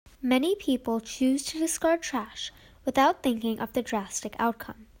Many people choose to discard trash without thinking of the drastic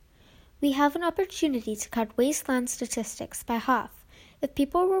outcome. We have an opportunity to cut wasteland statistics by half if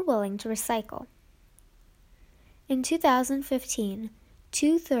people were willing to recycle. In 2015,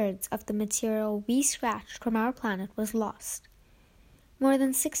 2/3 of the material we scratched from our planet was lost. More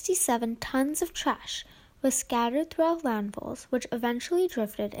than 67 tons of trash was scattered throughout landfills, which eventually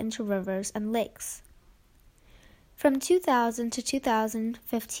drifted into rivers and lakes. From 2000 to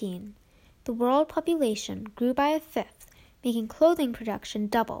 2015, the world population grew by a fifth, making clothing production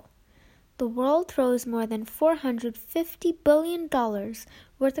double. The world throws more than $450 billion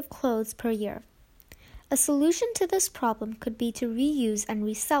worth of clothes per year. A solution to this problem could be to reuse and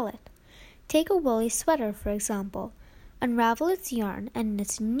resell it. Take a woolly sweater, for example. Unravel its yarn and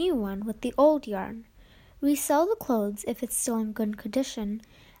knit a new one with the old yarn. Resell the clothes if it's still in good condition,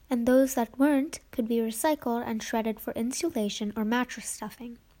 and those that weren't could be recycled and shredded for insulation or mattress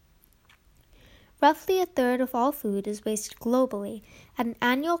stuffing. Roughly 1/3 of all food is wasted globally at an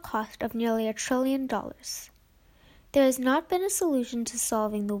annual cost of nearly $1 trillion. There has not been a solution to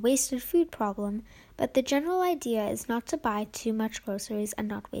solving the wasted food problem, but the general idea is not to buy too much groceries and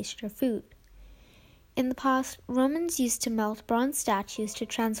not waste your food. In the past, Romans used to melt bronze statues to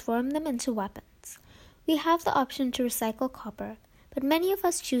transform them into weapons. We have the option to recycle copper, but many of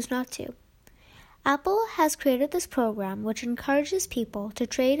us choose not to. Apple has created this program which encourages people to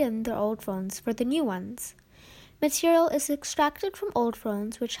trade in their old phones for the new ones. Material is extracted from old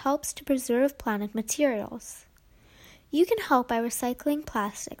phones, which helps to preserve planet materials. You can help by recycling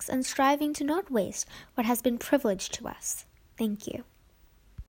plastics and striving to not waste what has been privileged to us. Thank you.